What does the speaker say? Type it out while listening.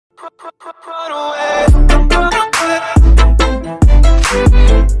Hey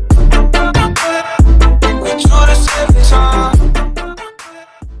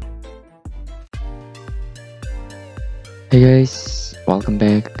guys, welcome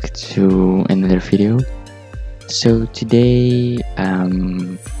back to another video. So today,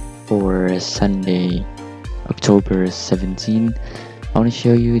 for Sunday, October 17, I want to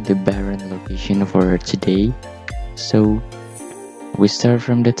show you the Baron location for today. So we start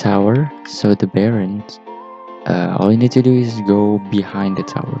from the tower. So the Baron, all you need to do is go behind the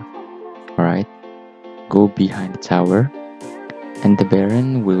tower. Alright, go behind the tower, and the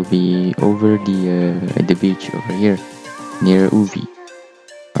Baron will be over the beach over here, near Uvi.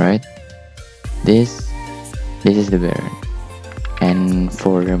 Alright, this is the Baron, and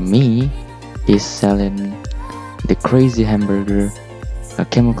for me, he's selling the Crazy Hamburger, a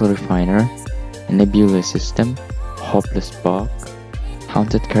Chemical Refiner, a Nebula System, Hopeless Bog,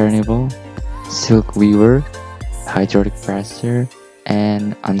 Haunted Carnival, Silk Weaver, Hydraulic Presser,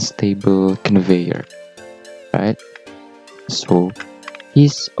 and Unstable Conveyor. Right, so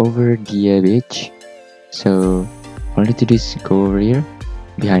he's over the beach. So all you need to do is go over here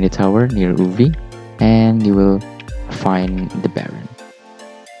behind the tower near Uvi, and you will find the Baron.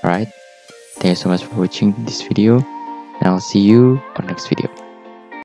 Alright, thank you so much for watching this video, and I'll see you on next video.